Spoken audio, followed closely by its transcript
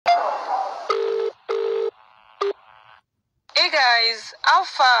guys, how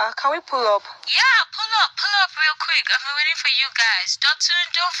far? Can we pull up? Yeah, pull up real quick. I've been waiting for you guys. Dotun,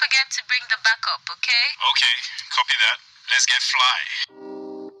 don't forget to bring the backup, okay? Okay, copy that. Let's get fly.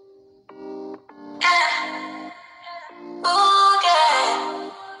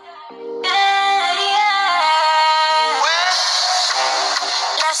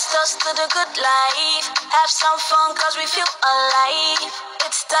 Let's toast to the good life. Have some fun cause we feel alive.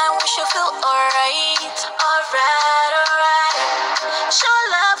 It's time we should feel alright. Alright. Show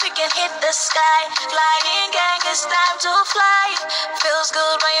love, we can hit the sky. Flying gang, it's time to fly. Feels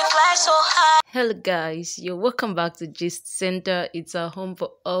good when you fly so high. Hello guys, you're welcome back to Gist Center. It's a home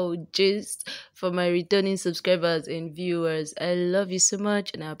for all gist. For my returning subscribers and viewers, I love you so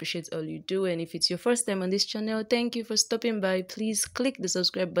much and I appreciate all you do. And if it's your first time on this channel, thank you for stopping by. Please click the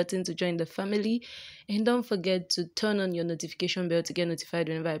subscribe button to join the family, and don't forget to turn on your notification bell to get notified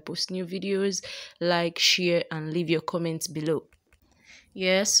whenever I post new videos. Like, share, and leave your comments below.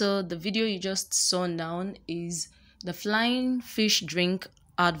 Yeah, so the video you just saw now is the flying fish drink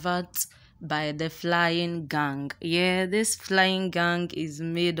advert by the Flying Gang. Yeah, this Flying Gang is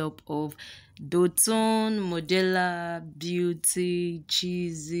made up of Dotun, Modella, Beauty,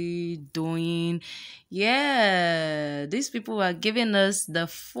 Cheesy, Doyin. Yeah, these people are giving us the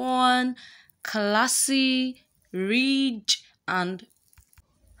fun, classy, rich, and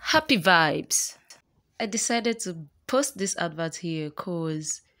happy vibes. I decided to post this advert here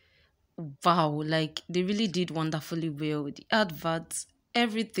because wow, like they really did wonderfully well with the adverts,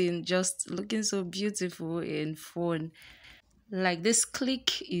 everything just looking so beautiful and fun. Like this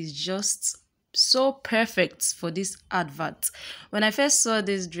click is just so perfect for this advert. When I first saw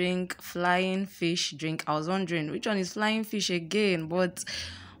this drink, Flying Fish drink, I was wondering which one is Flying Fish again, but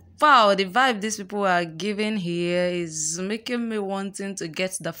wow, the vibe these people are giving here is making me wanting to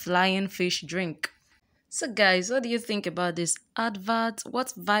get the Flying Fish drink. So guys, what do you think about this advert?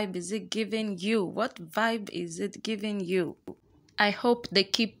 What vibe is it giving you? What vibe is it giving you? I hope they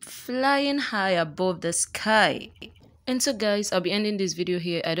keep flying high above the sky. And so guys, I'll be ending this video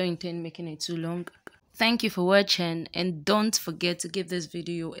here. I don't intend making it too long. Thank you for watching, and don't forget to give this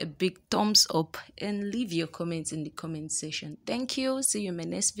video a big thumbs up and leave your comments in the comment section. Thank you. See you in my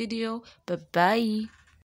next video. Bye bye.